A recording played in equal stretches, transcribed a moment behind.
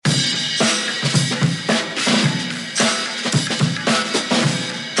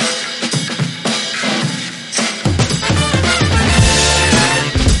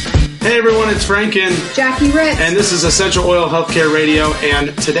Hey everyone, it's Frank and Jackie Ritz. And this is Essential Oil Healthcare Radio.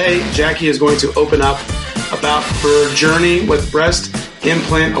 And today, Jackie is going to open up about her journey with breast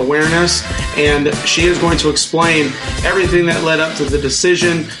implant awareness. And she is going to explain everything that led up to the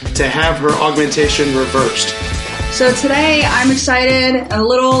decision to have her augmentation reversed. So today, I'm excited, a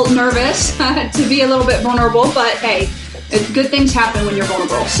little nervous to be a little bit vulnerable, but hey, good things happen when you're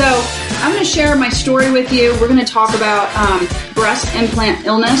vulnerable. So I'm going to share my story with you. We're going to talk about breast implant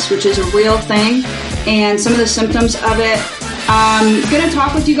illness, which is a real thing, and some of the symptoms of it. I'm going to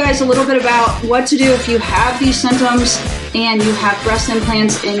talk with you guys a little bit about what to do if you have these symptoms and you have breast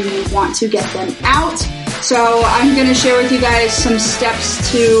implants and you want to get them out. So I'm going to share with you guys some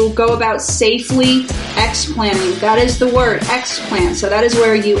steps to go about safely explanting. That is the word, explant. So that is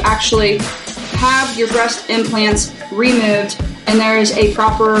where you actually have your breast implants removed, and there is a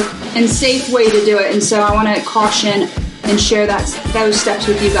proper and safe way to do it. And so I want to caution and share those steps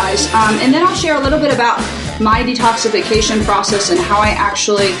with you guys. And then I'll share a little bit about my detoxification process and how I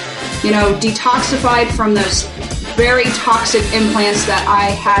actually, detoxified from those very toxic implants that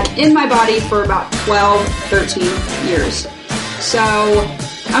I had in my body for about 12, 13 years. So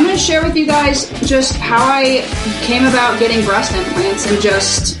I'm going to share with you guys just how I came about getting breast implants, and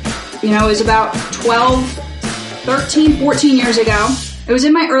just, it was about 13, 14 years ago. It was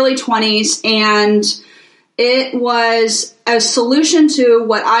in my early 20s, and it was a solution to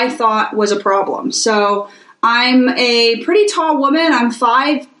what I thought was a problem. So I'm a pretty tall woman. I'm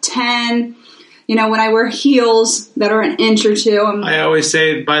 5'10". When I wear heels that are an inch or two. I always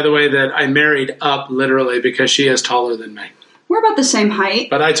say, by the way, that I married up literally because she is taller than me. We're about the same height.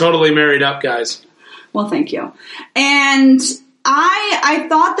 But I totally married up, guys. Well, thank you. And I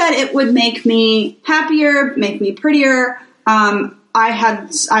thought that it would make me happier, make me prettier. I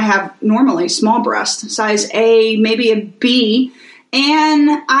have normally small breasts, size A, maybe a B,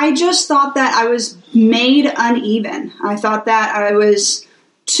 and I just thought that I was made uneven. I thought that I was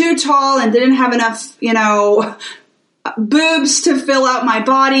too tall and didn't have enough, boobs to fill out my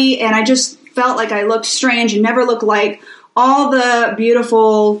body, and I just felt like I looked strange and never looked like all the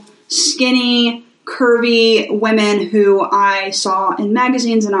beautiful, skinny, curvy women who I saw in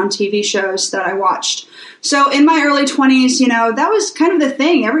magazines and on TV shows that I watched. So in my early 20s, that was kind of the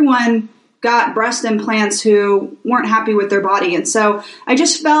thing. Everyone got breast implants who weren't happy with their body. And so I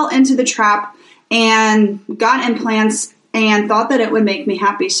just fell into the trap and got implants and thought that it would make me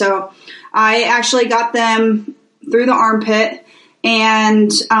happy. So I actually got them through the armpit.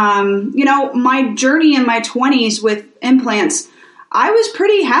 And, my journey in my 20s with implants, I was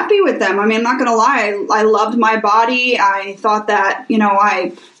pretty happy with them. I mean, I'm not going to lie. I loved my body. I thought that,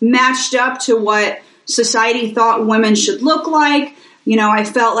 I matched up to what society thought women should look like. I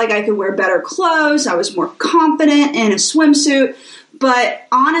felt like I could wear better clothes. I was more confident in a swimsuit. But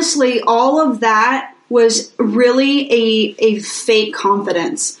honestly, all of that was really a fake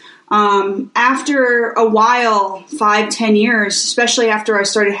confidence. After a while, 5-10 years, especially after I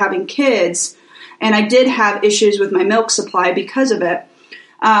started having kids, and I did have issues with my milk supply because of it,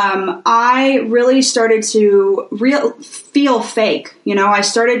 I really started to feel fake. I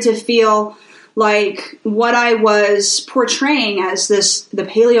started to feel like what I was portraying as the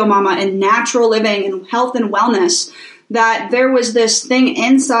paleo mama and natural living and health and wellness, that there was this thing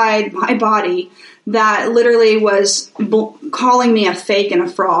inside my body that literally was calling me a fake and a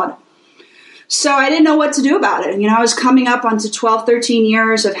fraud. So I didn't know what to do about it. I was coming up onto 12, 13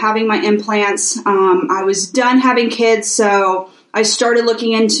 years of having my implants. I was done having kids, so I started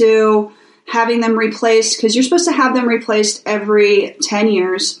looking into having them replaced, because you're supposed to have them replaced every 10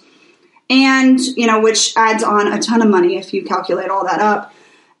 years. And, which adds on a ton of money if you calculate all that up.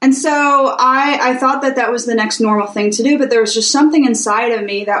 And so I thought that was the next normal thing to do, but there was just something inside of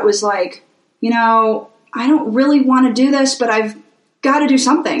me that was like, I don't really want to do this, but I've got to do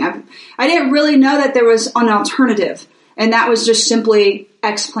something. I didn't really know that there was an alternative, and that was just simply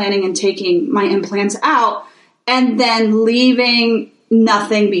explanting and taking my implants out and then leaving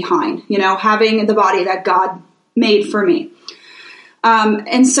nothing behind, having the body that God made for me.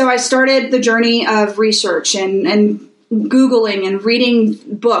 And so I started the journey of research and Googling and reading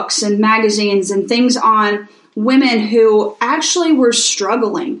books and magazines and things on women who actually were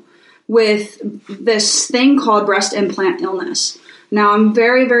struggling with this thing called breast implant illness. Now, I'm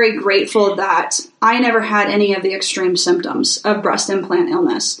very, very grateful that I never had any of the extreme symptoms of breast implant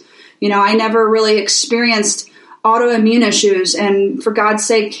illness. I never really experienced autoimmune issues, and for God's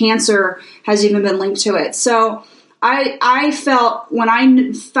sake, cancer has even been linked to it. So I felt when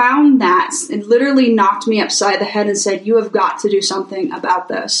I found that, it literally knocked me upside the head and said, you have got to do something about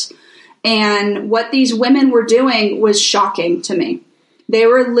this. And what these women were doing was shocking to me. They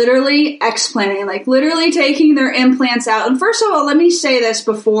were literally explanting, like literally taking their implants out. And first of all, let me say this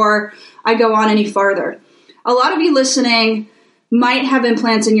before I go on any farther. A lot of you listening might have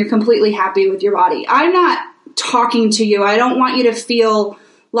implants and you're completely happy with your body. I'm not talking to you. I don't want you to feel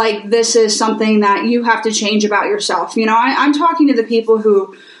like this is something that you have to change about yourself. You know, I'm talking to the people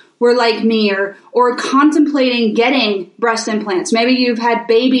who were like me or contemplating getting breast implants. Maybe you've had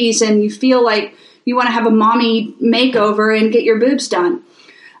babies and you feel like you want to have a mommy makeover and get your boobs done.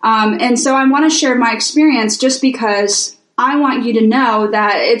 And so I want to share my experience just because I want you to know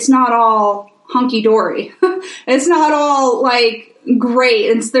that it's not all hunky-dory. It's not all like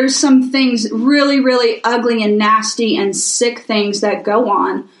great. There's some things really, really ugly and nasty and sick things that go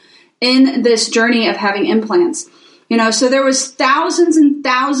on in this journey of having implants. You know, so there was thousands and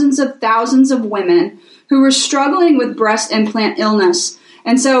thousands of women who were struggling with breast implant illness.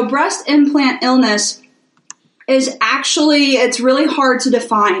 And so breast implant illness is actually, it's really hard to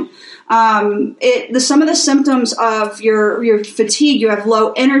define. Some of the symptoms of your fatigue, you have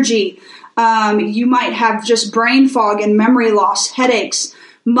low energy, you might have just brain fog and memory loss, headaches,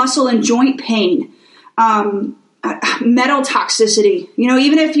 muscle and joint pain, metal toxicity. You know,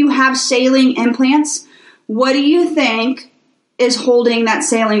 even if you have saline implants, what do you think is holding that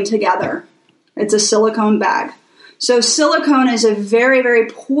saline together? It's a silicone bag. So silicone is a very, very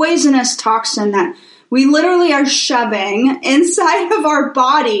poisonous toxin that we literally are shoving inside of our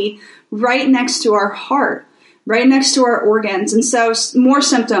body right next to our heart, right next to our organs. And so more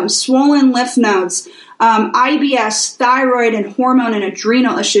symptoms, swollen lymph nodes, IBS, thyroid and hormone and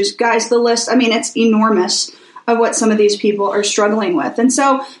adrenal issues. Guys, the list, I mean, it's enormous of what some of these people are struggling with. And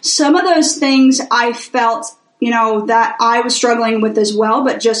so some of those things I felt, you know, that I was struggling with as well,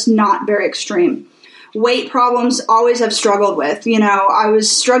 but just not very extreme. Weight problems always have struggled with. You know, I was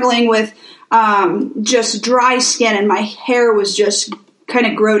struggling with just dry skin and my hair was just kind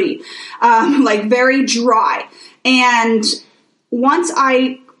of grody, like very dry. And once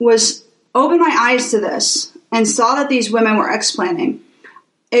I opened my eyes to this and saw that these women were explanting,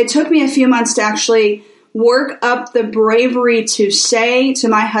 it took me a few months to actually work up the bravery to say to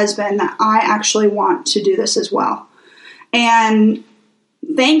my husband that I actually want to do this as well. And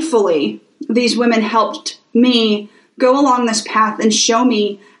thankfully, these women helped me go along this path and show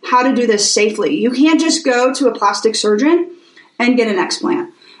me how to do this safely. You can't just go to a plastic surgeon and get an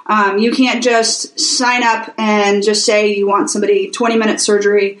explant. You can't just sign up and just say you want 20-minute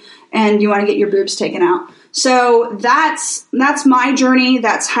surgery and you want to get your boobs taken out. So that's my journey.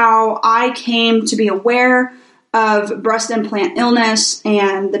 That's how I came to be aware of breast implant illness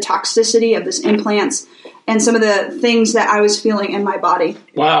and the toxicity of this implants and some of the things that I was feeling in my body.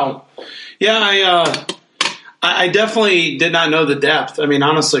 Wow. Yeah, I definitely did not know the depth. I mean,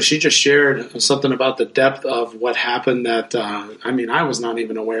 honestly, she just shared something about the depth of what happened that, I was not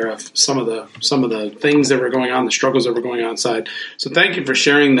even aware of some of the things that were going on, the struggles that were going on inside. So thank you for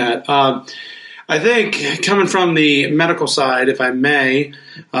sharing that. I think coming from the medical side, if I may,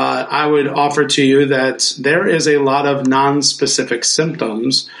 I would offer to you that there is a lot of non-specific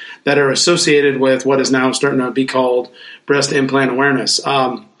symptoms that are associated with what is now starting to be called breast implant awareness.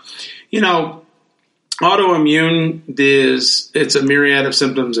 Autoimmune it's a myriad of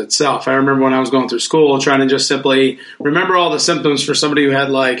symptoms itself. I remember when I was going through school trying to just simply remember all the symptoms for somebody who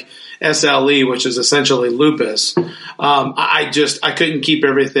had like SLE, which is essentially lupus. I couldn't keep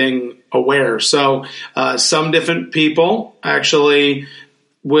everything aware. So some different people actually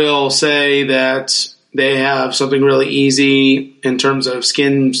will say that they have something really easy in terms of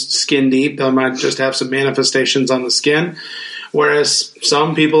skin deep. They might just have some manifestations on the skin. Whereas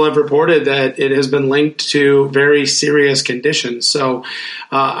some people have reported that it has been linked to very serious conditions. So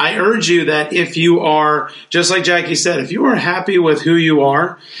I urge you that if you are, just like Jackie said, if you are happy with who you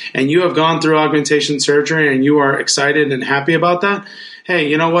are and you have gone through augmentation surgery and you are excited and happy about that, hey,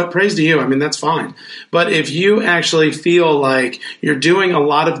 you know what? Praise to you. I mean, that's fine. But if you actually feel like you're doing a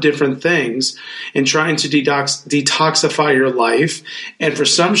lot of different things and trying to detoxify your life, and for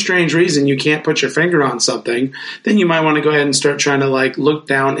some strange reason you can't put your finger on something, then you might want to go ahead and start trying to look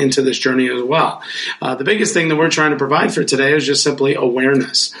down into this journey as well. The biggest thing that we're trying to provide for today is just simply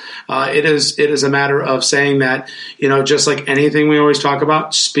awareness. It is a matter of saying that, just like anything we always talk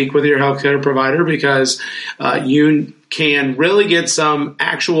about, speak with your healthcare provider, because you can really get some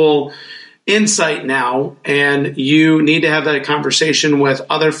actual insight now, and you need to have that conversation with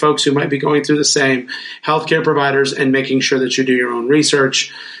other folks who might be going through the same, healthcare providers, and making sure that you do your own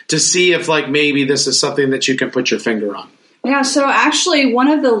research to see if maybe this is something that you can put your finger on. Yeah, so actually one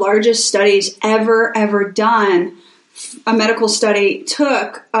of the largest studies ever done, a medical study,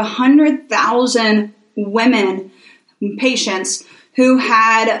 took 100,000 women, patients, who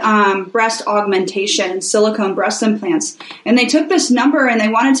had breast augmentation and silicone breast implants. And they took this number and they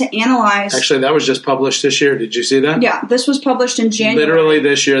wanted to analyze. Actually, that was just published this year. Did you see that? Yeah, this was published in January. Literally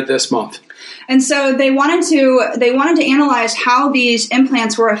this year, this month. And so they wanted to analyze how these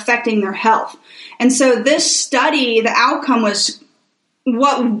implants were affecting their health. And so this study, the outcome was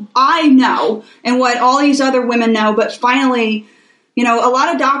what I know and what all these other women know, but finally, a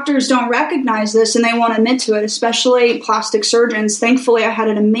lot of doctors don't recognize this and they won't admit to it, especially plastic surgeons. Thankfully, I had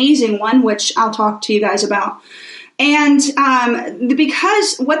an amazing one, which I'll talk to you guys about. And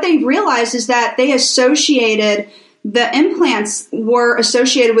because what they realized is that they associated the implants were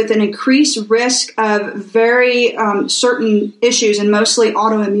associated with an increased risk of very certain issues and mostly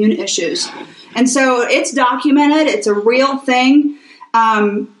autoimmune issues. And so it's documented. It's a real thing.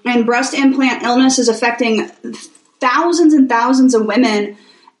 And breast implant illness is affecting thousands and thousands of women,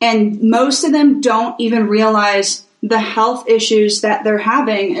 and most of them don't even realize the health issues that they're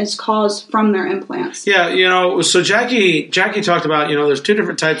having is caused from their implants. Yeah, so Jackie talked about, there's two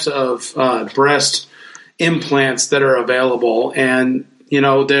different types of breast implants that are available, and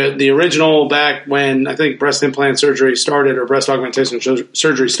the original, back when I think breast implant surgery started, or breast augmentation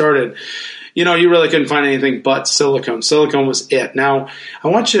surgery started, you really couldn't find anything but silicone. Silicone was it. Now, I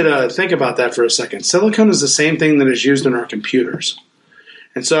want you to think about that for a second. Silicone is the same thing that is used in our computers.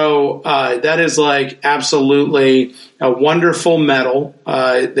 And so that is like absolutely a wonderful metal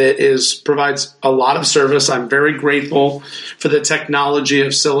that provides a lot of service. I'm very grateful for the technology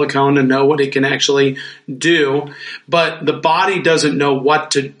of silicone to know what it can actually do, but the body doesn't know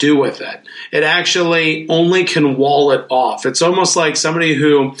what to do with it. It actually only can wall it off. It's almost like somebody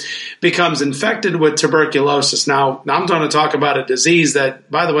who becomes infected with tuberculosis. Now, I'm going to talk about a disease that,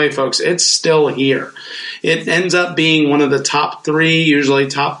 by the way, folks, it's still here. It ends up being one of the top 3, usually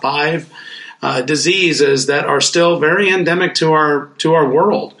top 5 diseases that are still very endemic to our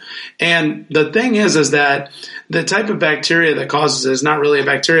world. And the thing is that the type of bacteria that causes it is not really a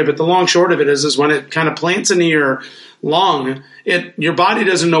bacteria, but the long short of it is when it kind of plants into your lung, your body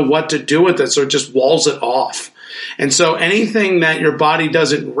doesn't know what to do with it, so it just walls it off. And so anything that your body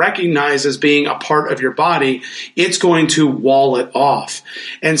doesn't recognize as being a part of your body, it's going to wall it off.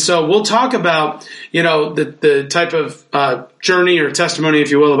 And so we'll talk about, the type of journey or testimony,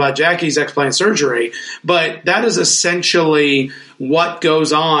 if you will, about Jackie's explant surgery. But that is essentially what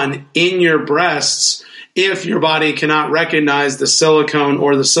goes on in your breasts if your body cannot recognize the silicone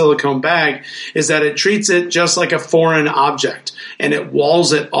or the silicone bag, is that it treats it just like a foreign object and it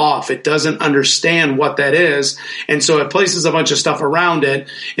walls it off. It doesn't understand what that is. And so it places a bunch of stuff around it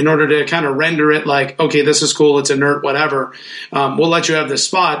in order to kind of render it like, okay, this is cool. It's inert, whatever. We'll let you have this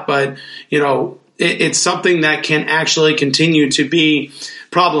spot, but it's something that can actually continue to be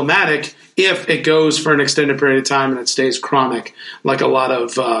problematic if it goes for an extended period of time and it stays chronic, like a lot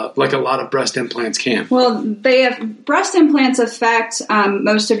of breast implants can. Well, breast implants affect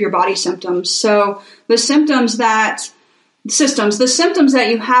most of your body symptoms. So the symptoms that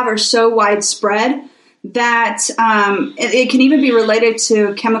you have are so widespread that it can even be related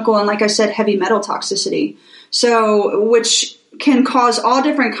to chemical and, like I said, heavy metal toxicity. So, which can cause all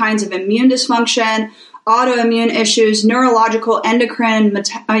different kinds of immune dysfunction, autoimmune issues, neurological, endocrine,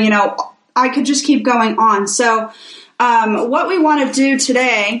 I could just keep going on. So what we want to do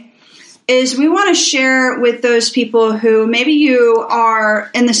today is we want to share with those people who maybe you are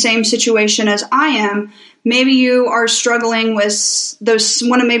in the same situation as I am. Maybe you are struggling with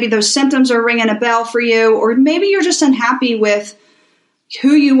maybe those symptoms are ringing a bell for you, or maybe you're just unhappy with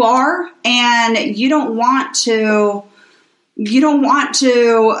who you are and you don't want to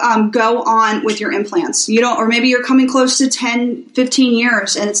go on with your implants. Or maybe you're coming close to 10, 15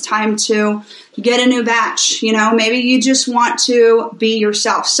 years and it's time to get a new batch. Maybe you just want to be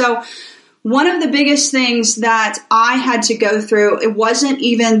yourself. So one of the biggest things that I had to go through, it wasn't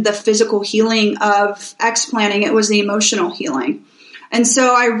even the physical healing of explanting, it was the emotional healing. And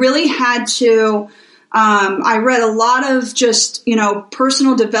so I really had to I read a lot of just,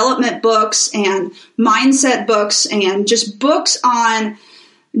 personal development books and mindset books and just books on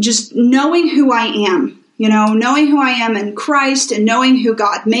just knowing who I am, knowing who I am in Christ and knowing who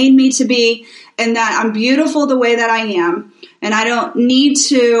God made me to be and that I'm beautiful the way that I am. And I don't need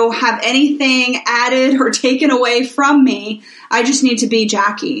to have anything added or taken away from me. I just need to be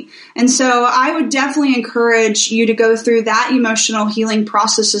Jackie. And so I would definitely encourage you to go through that emotional healing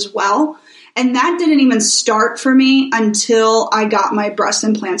process as well. And that didn't even start for me until I got my breast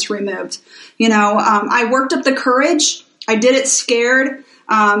implants removed. I worked up the courage. I did it scared.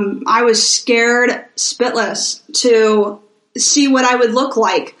 I was scared spitless to see what I would look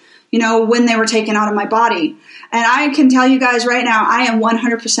like, when they were taken out of my body. And I can tell you guys right now, I am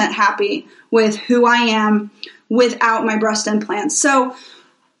 100% happy with who I am without my breast implants. So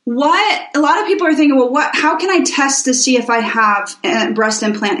what a lot of people are thinking, well, how can I test to see if I have a breast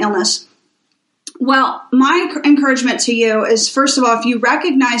implant illness? Well, my encouragement to you is, first of all, if you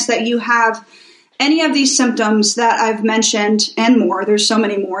recognize that you have any of these symptoms that I've mentioned and more, there's so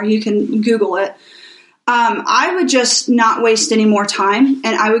many more, you can Google it. I would just not waste any more time,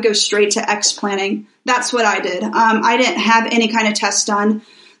 and I would go straight to explanting. That's what I did. I didn't have any kind of test done.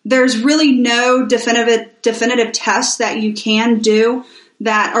 There's really no definitive tests that you can do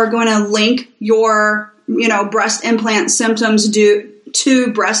that are going to link your, breast implant symptoms due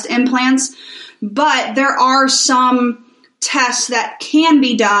to breast implants. But there are some tests that can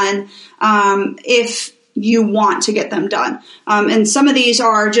be done if you want to get them done. And some of these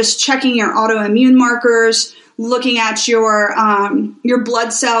are just checking your autoimmune markers, looking at your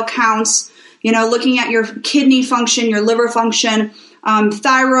blood cell counts, looking at your kidney function, your liver function,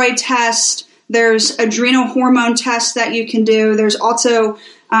 thyroid test. There's adrenal hormone tests that you can do. There's also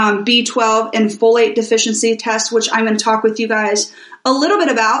B12 and folate deficiency tests, which I'm going to talk with you guys a little bit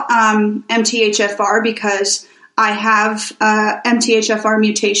about MTHFR, because I have MTHFR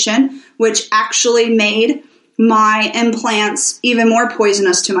mutation, which actually made my implants even more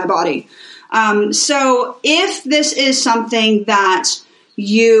poisonous to my body. So if this is something that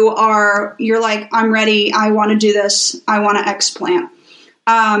you're like, I'm ready, I want to do this, I want to explant.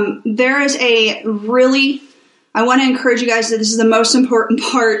 There is I want to encourage you guys that this is the most important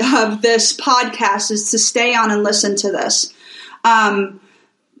part of this podcast, is to stay on and listen to this.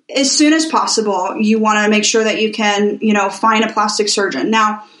 As soon as possible, you want to make sure that you can, find a plastic surgeon.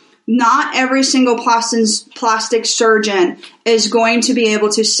 Now, not every single plastic surgeon is going to be able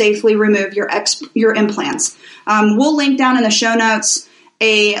to safely remove your implants. We'll link down in the show notes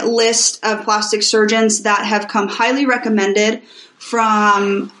a list of plastic surgeons that have come highly recommended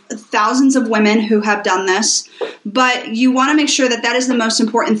from thousands of women who have done this. But you want to make sure that is the most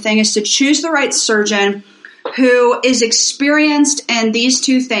important thing, is to choose the right surgeon who is experienced in these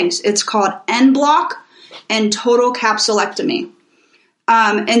two things. It's called en-bloc and total capsulectomy.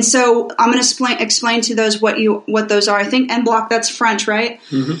 And so I'm going to explain to those what those are. I think en-bloc, that's French, right?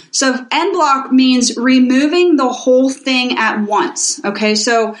 Mm-hmm. So en-bloc means removing the whole thing at once. Okay,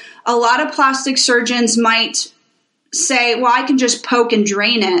 so a lot of plastic surgeons might say, well, I can just poke and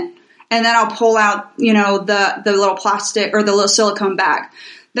drain it, and then I'll pull out, the little plastic or the little silicone bag.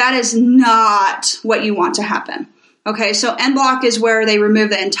 That is not what you want to happen. Okay, so en-bloc is where they remove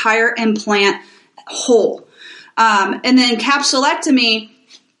the entire implant whole. And then capsulectomy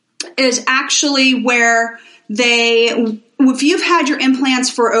is actually where if you've had your implants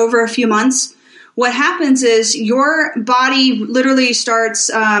for over a few months, what happens is your body literally starts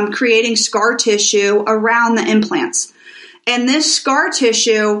creating scar tissue around the implants. And this scar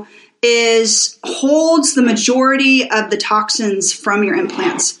tissue holds the majority of the toxins from your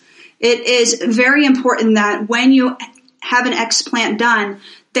implants. It is very important that when you have an explant done,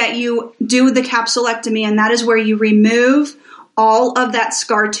 that you do the capsulectomy, and that is where you remove all of that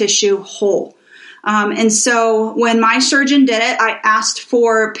scar tissue whole. And so when my surgeon did it, I asked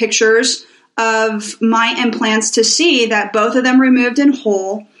for pictures of my implants to see that both of them removed in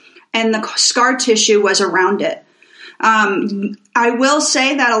whole and the scar tissue was around it. I will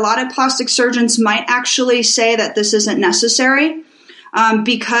say that a lot of plastic surgeons might actually say that this isn't necessary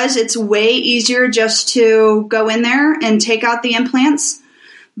because it's way easier just to go in there and take out the implants.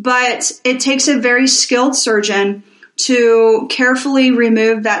 But it takes a very skilled surgeon to carefully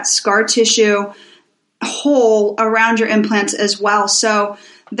remove that scar tissue whole around your implants as well. So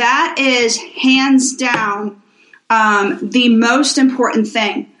that is hands down the most important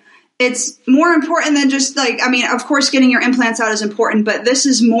thing. It's more important than just of course, getting your implants out is important, but this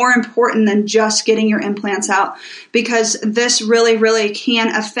is more important than just getting your implants out, because this really, really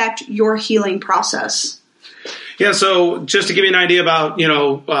can affect your healing process. Yeah, so just to give you an idea about,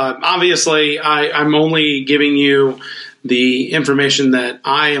 obviously I'm only giving you the information that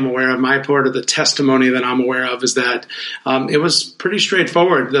I am aware of. My part of the testimony that I'm aware of is that it was pretty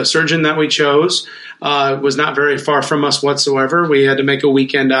straightforward. The surgeon that we chose was not very far from us whatsoever. We had to make a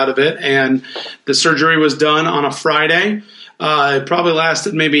weekend out of it, and the surgery was done on a Friday. It probably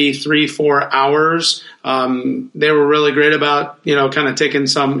lasted maybe 3-4 hours. They were really great about, kind of taking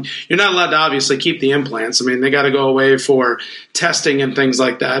some. You're not allowed to obviously keep the implants. I mean, they got to go away for testing and things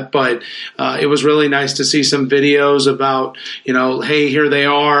like that. But it was really nice to see some videos about, hey, here they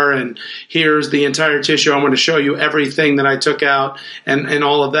are, and here's the entire tissue. I'm going to show you everything that I took out and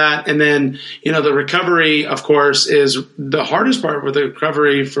all of that. And then, the recovery, of course, is the hardest part with the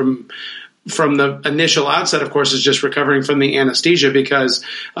recovery from the initial outset, of course, is just recovering from the anesthesia because,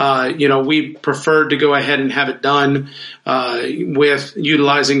 we preferred to go ahead and have it done with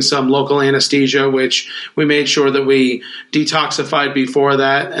utilizing some local anesthesia, which we made sure that we detoxified before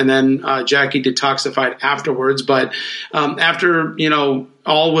that, and then Jackie detoxified afterwards. But after,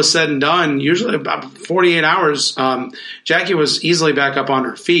 all was said and done, usually about 48 hours, Jackie was easily back up on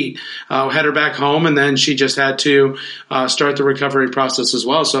her feet, had her back home, and then she just had to start the recovery process as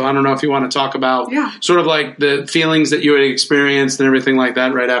well. So I don't know if you want to talk about sort of like the feelings that you had experienced and everything like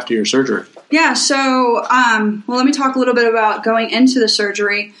that right after your surgery. Yeah, so, let me talk a little bit about going into the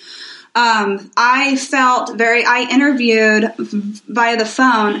surgery. I interviewed via the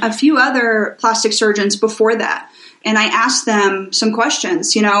phone a few other plastic surgeons before that. And I asked them some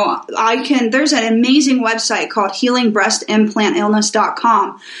questions. There's an amazing website called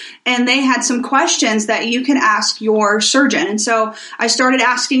healingbreastimplantillness.com. And they had some questions that you can ask your surgeon. And so I started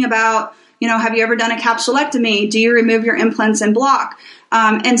asking about, have you ever done a capsulectomy? Do you remove your implants and block?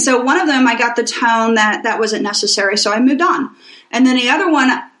 And so one of them, I got the tone that wasn't necessary. So I moved on. And then the other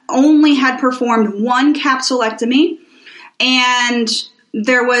one only had performed one capsulectomy, and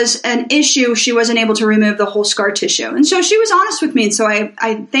there was an issue. She wasn't able to remove the whole scar tissue. And so she was honest with me. And so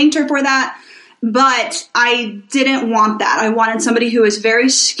I thanked her for that. But I didn't want that. I wanted somebody who was very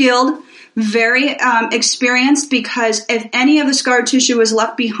skilled, very experienced, because if any of the scar tissue was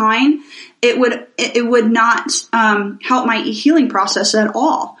left behind, it would not help my healing process at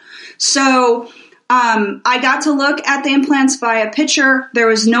all. So I got to look at the implants via picture. There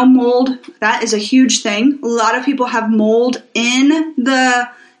was no mold. That is a huge thing. A lot of people have mold in the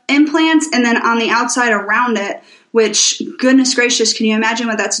implants and then on the outside around it, which, goodness gracious, can you imagine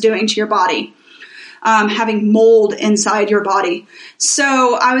what that's doing to your body? Having mold inside your body.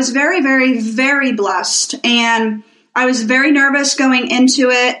 So I was very, very, very blessed, and I was very nervous going into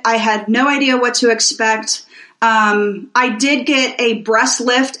it. I had no idea what to expect. I did get a breast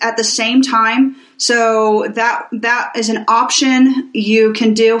lift at the same time. So that is an option you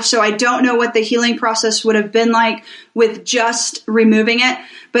can do. So I don't know what the healing process would have been like with just removing it.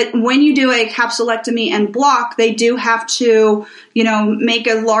 But when you do a capsulectomy and block, they do have to, make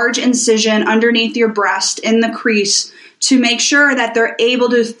a large incision underneath your breast in the crease to make sure that they're able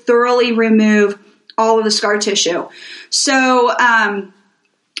to thoroughly remove all of the scar tissue. So I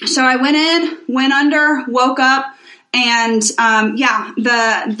went under, woke up. And,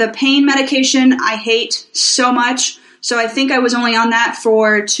 the pain medication I hate so much. So I think I was only on that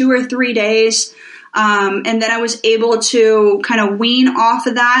for 2 or 3 days. And then I was able to kind of wean off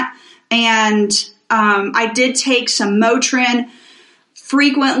of that. And, I did take some Motrin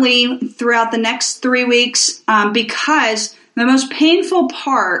frequently throughout the next 3 weeks, because the most painful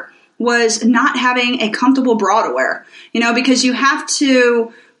part was not having a comfortable bra to wear, because you have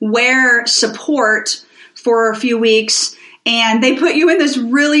to wear support for a few weeks, and they put you in this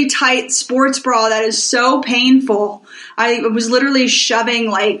really tight sports bra that is so painful. I was literally shoving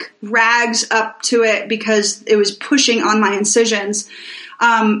like rags up to it because it was pushing on my incisions.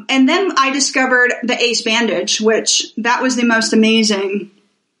 And then I discovered the Ace bandage, which that was the most amazing,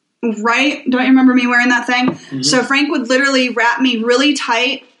 right? Don't you remember me wearing that thing? Mm-hmm. So Frank would literally wrap me really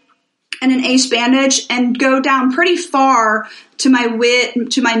tight in an Ace bandage and go down pretty far to my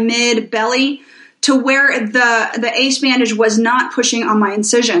mid belly, to where the Ace bandage was not pushing on my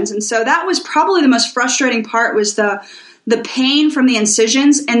incisions. And so that was probably the most frustrating part, was the pain from the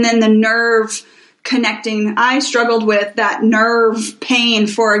incisions and then the nerve connecting. I struggled with that nerve pain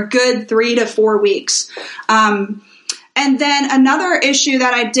for a good 3 to 4 weeks. And then another issue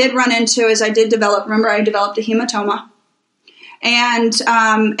that I did run into is I developed a hematoma. And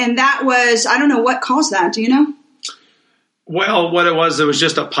that was, I don't know what caused that. Do you know? Well, what it was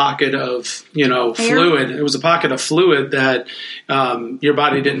just a pocket of, fluid. It was a pocket of fluid that your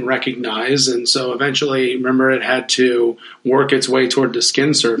body didn't recognize. And so eventually, remember, it had to work its way toward the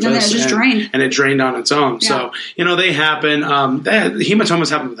skin surface. And then it just drained. And it drained on its own. Yeah. So, they happen. Hematomas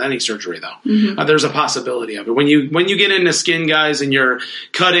happen with any surgery, though. Mm-hmm. There's a possibility of it. When you get into skin, guys, and you're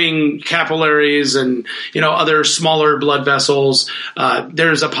cutting capillaries and, other smaller blood vessels,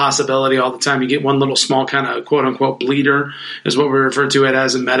 there's a possibility all the time. You get one little small kind of quote-unquote bleeder. is what we refer to it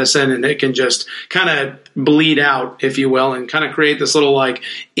as in medicine, and it can just kind of bleed out, if you will, and kind of create this little like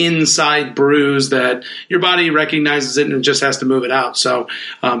inside bruise that your body recognizes it and it just has to move it out. So,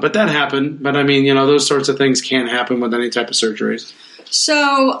 but that happened. But I mean, those sorts of things can happen with any type of surgeries.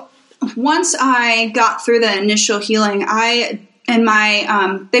 So once I got through the initial healing,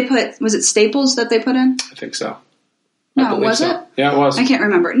 they put, was it staples that they put in? I think so. No, was it? Yeah, it was. I can't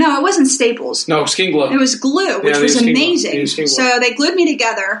remember. No, it wasn't staples. No, skin glue. It was glue, which was amazing. So they glued me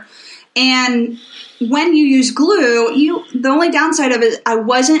together. And when you use glue, the only downside of it, I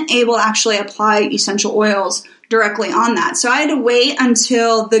wasn't able to actually apply essential oils directly on that. So I had to wait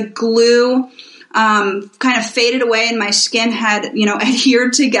until the glue kind of faded away and my skin had,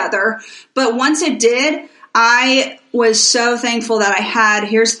 adhered together. But once it did, I was so thankful that I had,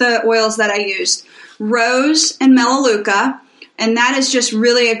 here's the oils that I used. Rose and Melaleuca, and that is just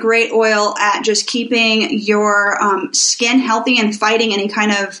really a great oil at just keeping your skin healthy and fighting any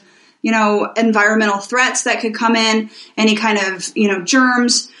kind of, environmental threats that could come in, any kind of,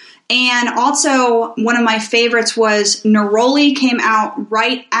 germs. And also one of my favorites was Neroli. Came out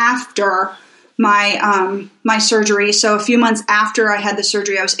right after my my surgery. So a few months after I had the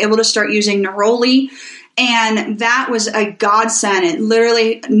surgery, I was able to start using Neroli. And that was a godsend. It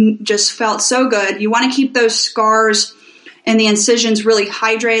literally just felt so good. You want to keep those scars and the incisions really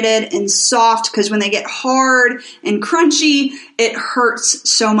hydrated and soft, because when they get hard and crunchy, it hurts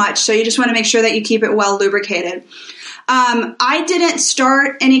so much. So you just want to make sure that you keep it well lubricated. I didn't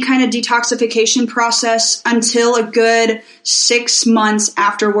start any kind of detoxification process until a good 6 months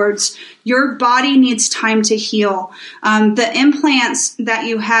afterwards. Your body needs time to heal. The implants that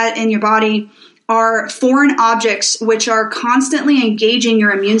you had in your body are foreign objects which are constantly engaging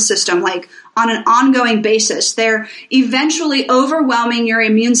your immune system, like on an ongoing basis. They're eventually overwhelming your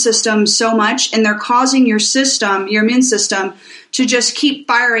immune system so much, and they're causing your immune system, to just keep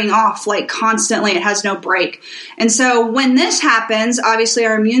firing off like constantly. It has no break. And so when this happens, obviously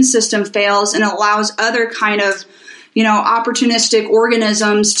our immune system fails and allows other kind of, opportunistic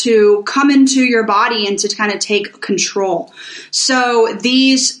organisms to come into your body and to kind of take control. So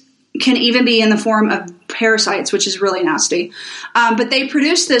these can even be in the form of parasites, which is really nasty. But they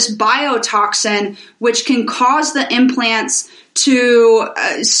produce this biotoxin, which can cause the implants to,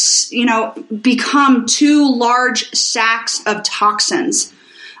 become too large sacs of toxins,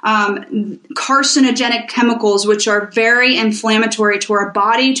 carcinogenic chemicals, which are very inflammatory to our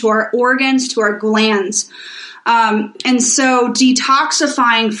body, to our organs, to our glands. And so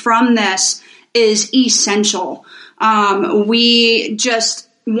detoxifying from this is essential. We just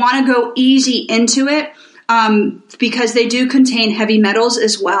want to go easy into it, because they do contain heavy metals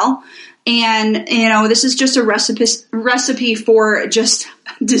as well. And, this is just a recipe for just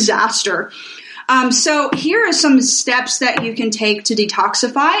disaster. So here are some steps that you can take to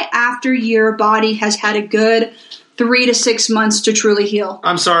detoxify after your body has had a good 3 to 6 months to truly heal.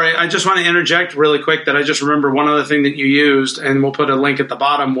 I'm sorry. I just want to interject really quick that I just remember one other thing that you used, and we'll put a link at the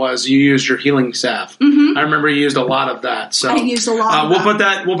bottom, was you used your healing salve. Mm-hmm. I remember you used a lot of that. So I used a lot of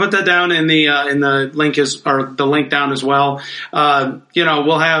that. We'll put that down in the link the link down as well.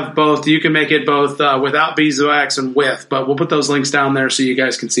 We'll have both. You can make it both without beeswax and with, but we'll put those links down there so you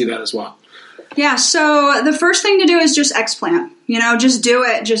guys can see that as well. Yeah, so the first thing to do is just explant. Just do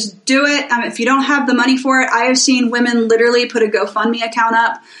it. Just do it. If you don't have the money for it, I have seen women literally put a GoFundMe account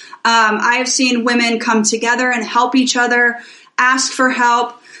up. I have seen women come together and help each other, ask for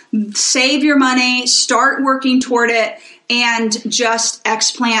help, save your money, start working toward it, and just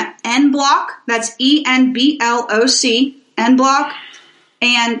explant N-block. That's ENBLOC, N-block,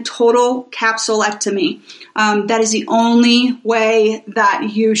 and total capsulectomy. That is the only way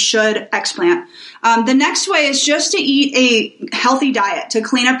that you should explant. The next way is just to eat a healthy diet, to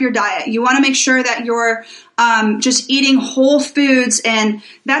clean up your diet. You want to make sure that you're just eating whole foods, and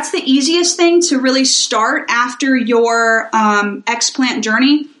that's the easiest thing to really start after your explant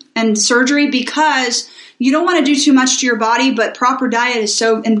journey and surgery, because you don't want to do too much to your body, but proper diet is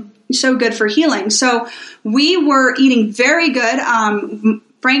so good for healing. So we were eating very good.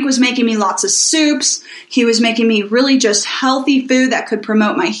 Frank was making me lots of soups. He was making me really just healthy food that could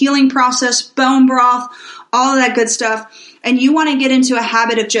promote my healing process, bone broth, all of that good stuff. And you want to get into a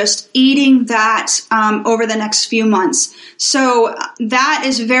habit of just eating that over the next few months. So that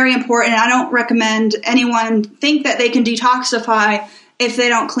is very important. I don't recommend anyone think that they can detoxify if they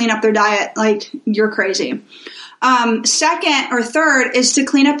don't clean up their diet. Like, you're crazy. Second or third is to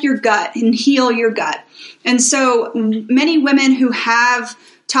clean up your gut and heal your gut. And so many women who have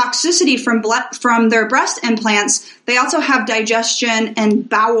toxicity from their breast implants, they also have digestion and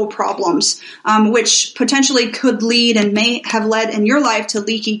bowel problems, which potentially could lead and may have led in your life to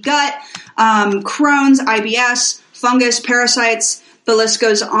leaky gut, Crohn's, IBS, fungus, parasites, the list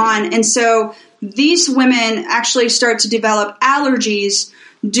goes on. And so these women actually start to develop allergies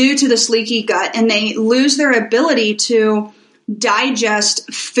due to this leaky gut, and they lose their ability to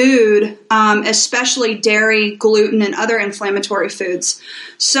digest food, especially dairy, gluten, and other inflammatory foods.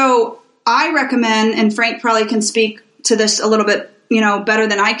 So I recommend, and Frank probably can speak to this a little bit, better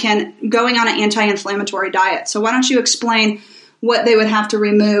than I can, going on an anti-inflammatory diet. So why don't you explain what they would have to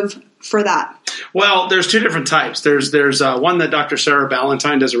remove for that? Well, there's two different types. There's one that Dr. Sarah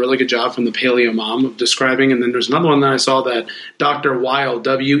Ballantyne does a really good job from the Paleo Mom of describing, and then there's another one that I saw that Dr. Weil,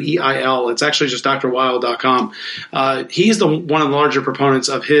 W-E-I-L, it's actually just drweil.com. He's one of the larger proponents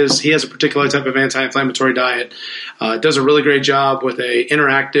of he has a particular type of anti-inflammatory diet, does a really great job with a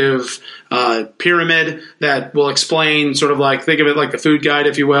interactive pyramid that will explain sort of like, think of it like the food guide,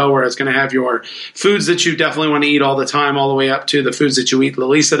 if you will, where it's going to have your foods that you definitely want to eat all the time, all the way up to the foods that you eat the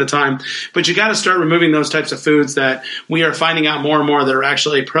least at a time. But you got to start removing those types of foods that we are finding out more and more that are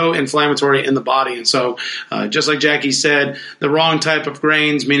actually pro-inflammatory in the body. And so just like Jackie said, the wrong type of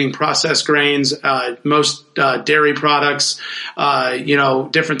grains, meaning processed grains, most dairy products,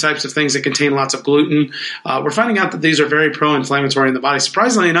 different types of things that contain lots of gluten. We're finding out that these are very pro-inflammatory in the body.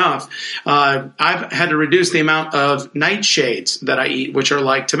 Surprisingly enough, I've had to reduce the amount of nightshades that I eat, which are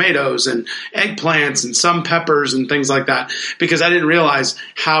like tomatoes and eggplants and some peppers and things like that, because I didn't realize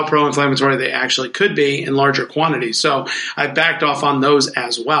how pro-inflammatory they actually could be in larger quantities. So I backed off on those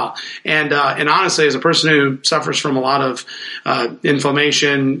as well. And honestly, as a person who suffers from a lot of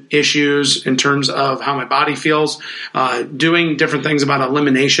inflammation issues in terms of how my body feels, doing different things about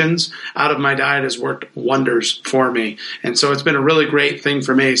eliminations out of my diet has worked wonders for me. And so it's been a really great thing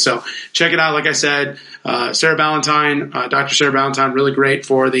for me. So check it out. Like I said, Sarah Ballantyne, Dr. Sarah Ballantyne, really great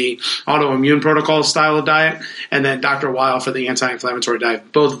for the autoimmune protocol style of diet, and then Dr. Weil for the anti-inflammatory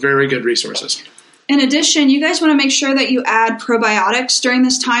diet. Both very good resources. In addition, you guys want to make sure that you add probiotics during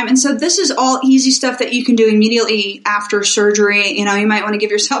this time. And so this is all easy stuff that you can do immediately after surgery. You might want to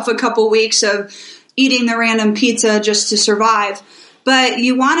give yourself a couple weeks of eating the random pizza just to survive. But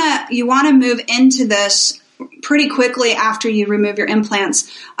you want to move into this pretty quickly after you remove your implants.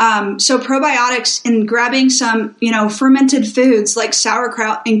 So probiotics and grabbing some, fermented foods like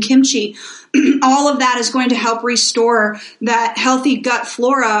sauerkraut and kimchi, all of that is going to help restore that healthy gut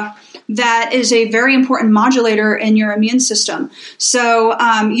flora that is a very important modulator in your immune system. So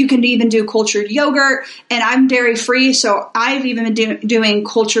you can even do cultured yogurt, and I'm dairy free, so I've even been doing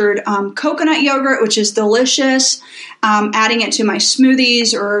cultured coconut yogurt, which is delicious, adding it to my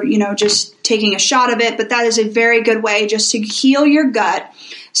smoothies or, just taking a shot of it. But that is a very good way just to heal your gut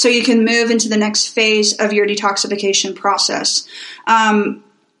so you can move into the next phase of your detoxification process.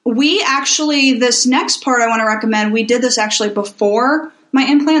 This next part I want to recommend, we did this actually before my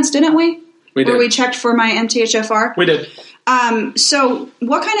implants, didn't we? We did. Where we checked for my MTHFR? We did. So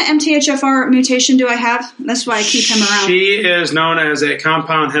what kind of MTHFR mutation do I have? That's why I keep him around. She is known as a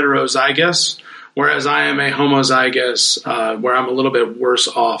compound heterozygous, whereas I am a homozygous, where I'm a little bit worse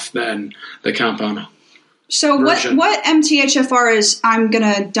off than the compound. So what MTHFR is, I'm going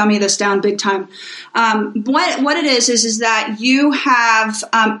to dummy this down big time. What it is that you have...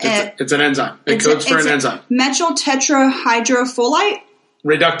 it's an enzyme. It codes for an enzyme. Methyl tetrahydrofolate?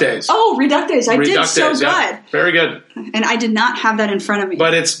 Reductase. Oh, reductase. I did so good. Yeah. Very good. And I did not have that in front of me.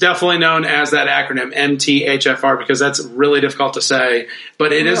 But it's definitely known as that acronym, MTHFR, because that's really difficult to say.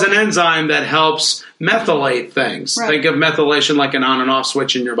 But it is an enzyme that helps methylate things. Right. Think of methylation like an on and off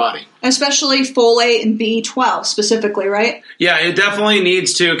switch in your body. Especially folate and B12 specifically, right? Yeah, it definitely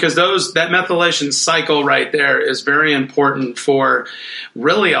needs to, because that methylation cycle right there is very important for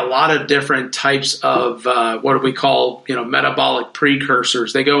really a lot of different types of what do we call, metabolic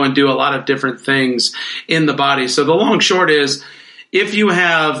precursors. They go and do a lot of different things in the body. So the long short is, if you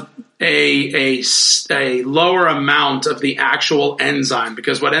have a lower amount of the actual enzyme,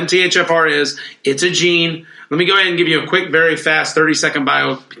 because what MTHFR is, it's a gene. Let me go ahead and give you a quick, very fast 30-second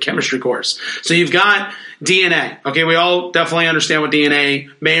biochemistry course. So you've got DNA. Okay, we all definitely understand what DNA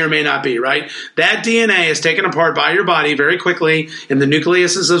may or may not be, right? That DNA is taken apart by your body very quickly in the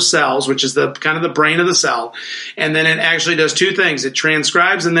nucleuses of cells, which is the kind of the brain of the cell. And then it actually does two things. It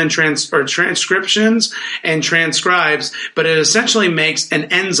transcribes and then transcriptions and transcribes, but it essentially makes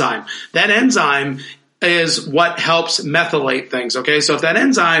an enzyme. That enzyme is what helps methylate things, okay? So if that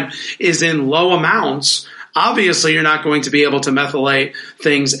enzyme is in low amounts, Obviously, you're not going to be able to methylate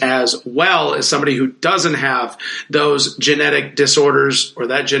things as well as somebody who doesn't have those genetic disorders or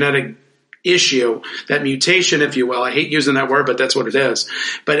that genetic issue, that mutation, if you will. I hate using that word, but that's what it is.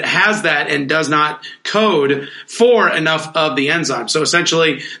 But it has that and does not code for enough of the enzyme. So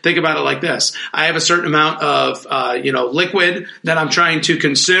essentially, think about it like this. I have a certain amount of, liquid that I'm trying to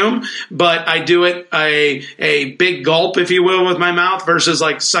consume, but I do it a big gulp, if you will, with my mouth versus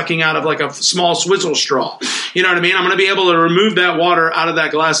like sucking out of like a small swizzle straw. You know what I mean? I'm going to be able to remove that water out of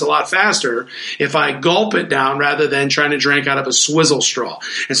that glass a lot faster if I gulp it down rather than trying to drink out of a swizzle straw.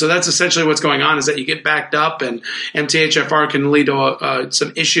 And so that's essentially what's going on, is that you get backed up, and MTHFR can lead to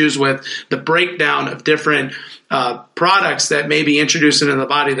some issues with the breakdown of different products that may be introduced into the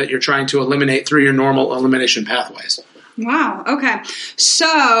body that you're trying to eliminate through your normal elimination pathways. Wow. Okay.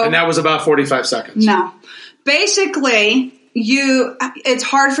 So. And that was about 45 seconds. No. Basically, it's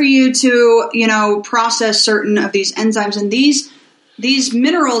hard for you to, process certain of these enzymes, and these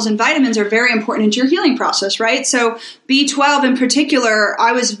minerals and vitamins are very important into your healing process, right? So B12 in particular,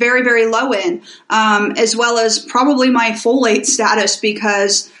 I was very, very low in, as well as probably my folate status,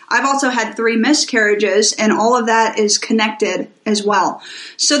 because I've also had 3 miscarriages, and all of that is connected as well.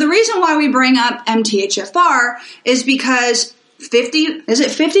 So the reason why we bring up MTHFR is because 50%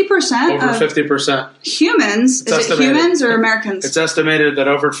 over 50% humans, is it humans or Americans? It's estimated that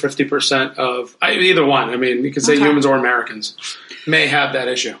over 50% of, either one, I mean, you can say humans or Americans, may have that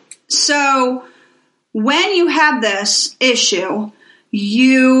issue. So when you have this issue,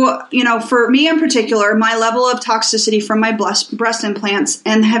 for me in particular, my level of toxicity from my breast implants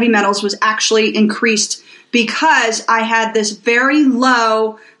and heavy metals was actually increased because I had this very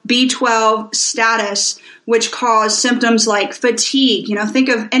low B12 status, which caused symptoms like fatigue. Think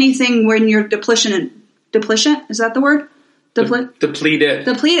of anything when you're depletion, is that the word? Depleted.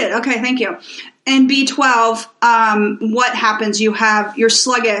 Depleted. Okay, thank you. And B12, what happens? You're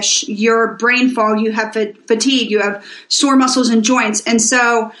sluggish, your brain fog, you have fatigue, you have sore muscles and joints. And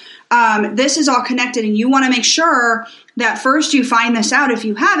so this is all connected, and you want to make sure that first you find this out if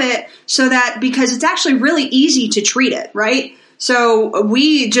you have it, because it's actually really easy to treat it, right? So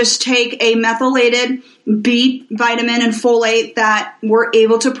we just take a methylated B vitamin and folate that we're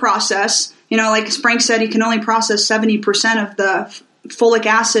able to process. Like Frank said, he can only process 70% of the folic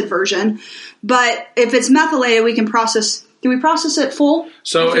acid version. But if it's methylated, we can process. Do we process it full?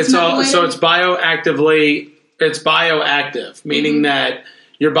 So it's bioactive, meaning that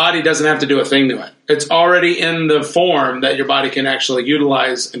your body doesn't have to do a thing to it. It's already in the form that your body can actually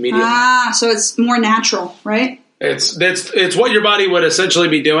utilize immediately. So it's more natural, right? It's what your body would essentially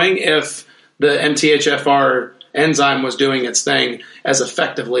be doing if the MTHFR enzyme was doing its thing as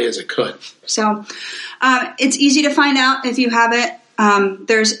effectively as it could. So it's easy to find out if you have it.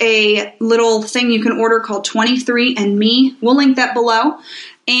 There's a little thing you can order called 23andMe. We'll link that below.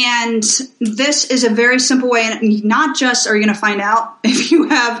 And this is a very simple way, and not just are you going to find out if you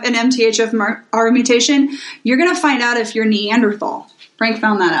have an MTHFR mutation, you're going to find out if you're Neanderthal. Frank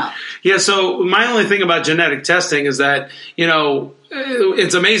found that out. Yeah, so my only thing about genetic testing is that,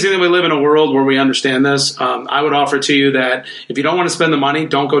 it's amazing that we live in a world where we understand this. I would offer to you that if you don't want to spend the money,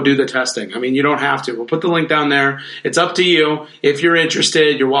 don't go do the testing. I mean, you don't have to. We'll put the link down there. It's up to you. If you're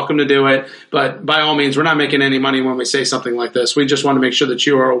interested, you're welcome to do it. But by all means, we're not making any money when we say something like this. We just want to make sure that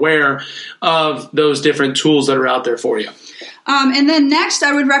you are aware of those different tools that are out there for you. And then next,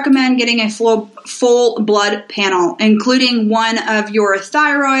 I would recommend getting a full blood panel, including one of your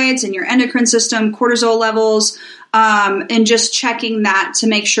thyroids and your endocrine system, cortisol levels, and just checking that to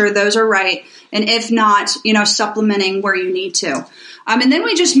make sure those are right. And if not, supplementing where you need to. And then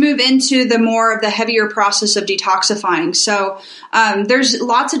we just move into the heavier process of detoxifying. So there's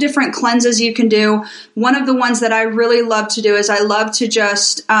lots of different cleanses you can do. One of the ones that I really love to do is I love to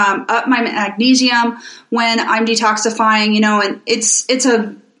just up my magnesium when I'm detoxifying, and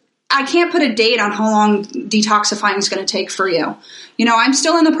I can't put a date on how long detoxifying is going to take for you. I'm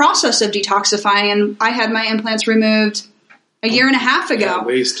still in the process of detoxifying, and I had my implants removed a year and a half ago. Yeah, at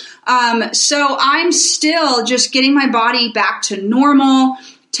least. So I'm still just getting my body back to normal,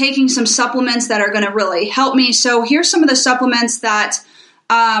 taking some supplements that are going to really help me. So here's some of the supplements that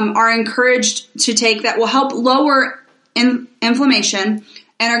are encouraged to take that will help lower inflammation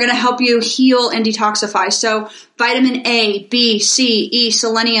and are going to help you heal and detoxify. So vitamin A, B, C, E,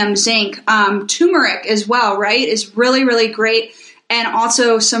 selenium, zinc, turmeric as well, right, is really, really great. And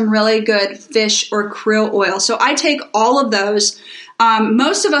also some really good fish or krill oil. So I take all of those.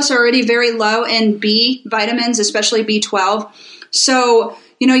 Most of us are already very low in B vitamins, especially B12. So,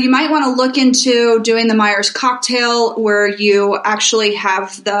 you might want to look into doing the Myers cocktail where you actually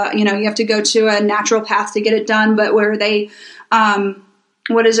have you have to go to a naturopath to get it done, but where they,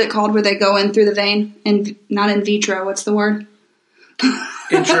 what is it called? Where they go in through the vein and not in vitro. What's the word?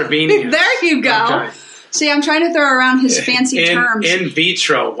 Intravenous. There you go. Okay. See, I'm trying to throw around his fancy terms. In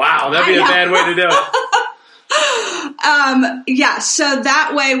vitro. Wow. That'd be a bad way to do it. So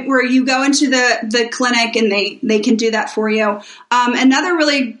that way where you go into the clinic and they can do that for you. Another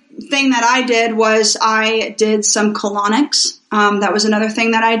really thing that I did was I did some colonics. That was another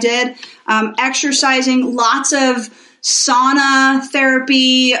thing that I did. Exercising, lots of sauna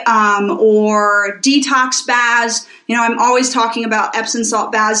therapy, or detox baths. I'm always talking about Epsom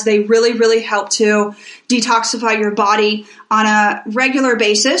salt baths. They really, really help to detoxify your body on a regular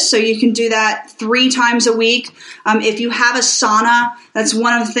basis. So you can do that 3 times a week. If you have a sauna, that's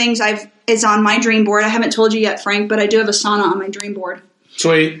one of the things is on my dream board. I haven't told you yet, Frank, but I do have a sauna on my dream board.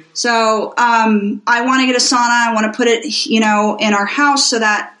 Sweet. So I want to get a sauna. I want to put it, in our house so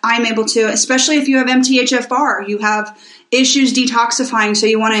that I'm able to, especially if you have MTHFR, you have issues detoxifying, so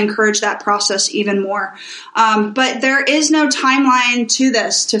you want to encourage that process even more. But there is no timeline to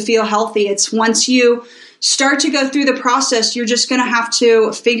this to feel healthy. It's once you start to go through the process, you're just going to have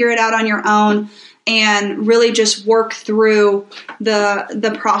to figure it out on your own and really just work through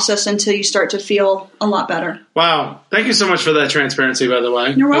the process until you start to feel a lot better. Wow. Thank you so much for that transparency, by the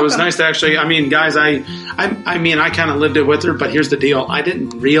way. You're welcome. It was nice to actually, guys, I kind of lived it with her, but here's the deal. I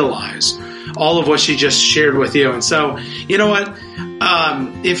didn't realize all of what she just shared with you. And so, you know what?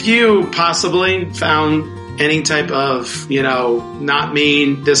 If you possibly found any type of, not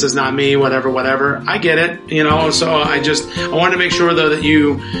me, this is not me, whatever, I get it, so I wanted to make sure though that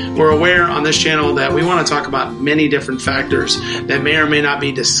you were aware on this channel that we want to talk about many different factors that may or may not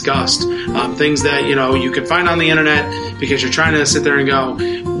be discussed, things that, you can find on the internet because you're trying to sit there and go,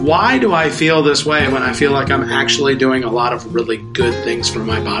 why do I feel this way when I feel like I'm actually doing a lot of really good things for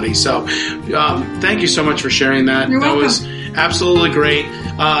my body? So, thank you so much for sharing that. You're welcome. That was absolutely great.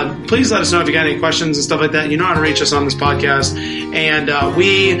 Please let us know if you got any questions and stuff like that. You know how to reach us on this podcast. And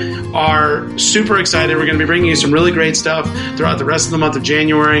we are super excited. We're going to be bringing you some really great stuff throughout the rest of the month of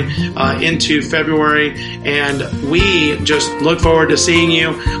January into February. And we just look forward to seeing you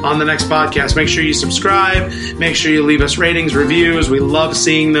on the next podcast. Make sure you subscribe. Make sure you leave us ratings, reviews. We love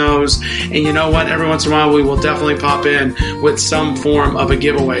seeing those. And you know what? Every once in a while, we will definitely pop in with some form of a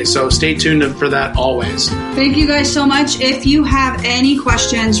giveaway. So stay tuned for that always. Thank you guys so much. If you have any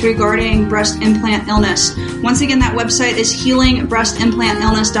questions regarding breast implant illness, once again, that website is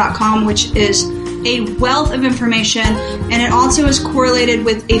healingbreastimplantillness.com, which is a wealth of information, and it also is correlated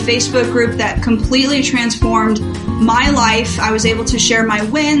with a Facebook group that completely transformed my life. I was able to share my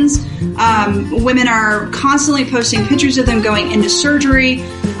wins. Women are constantly posting pictures of them going into surgery.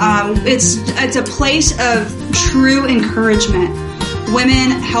 It's a place of true encouragement.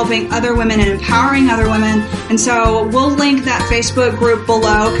 Women helping other women and empowering other women. And so we'll link that Facebook group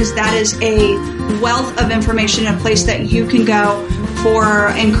below because that is a wealth of information, a place that you can go for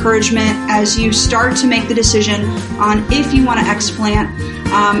encouragement as you start to make the decision on if you want to explant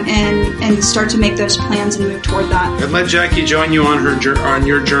and start to make those plans and move toward that. And let Jackie join you on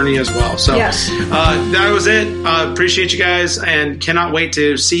your journey as well. So yes. That was it. Appreciate you guys and cannot wait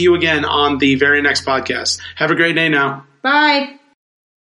to see you again on the very next podcast. Have a great day now. Bye.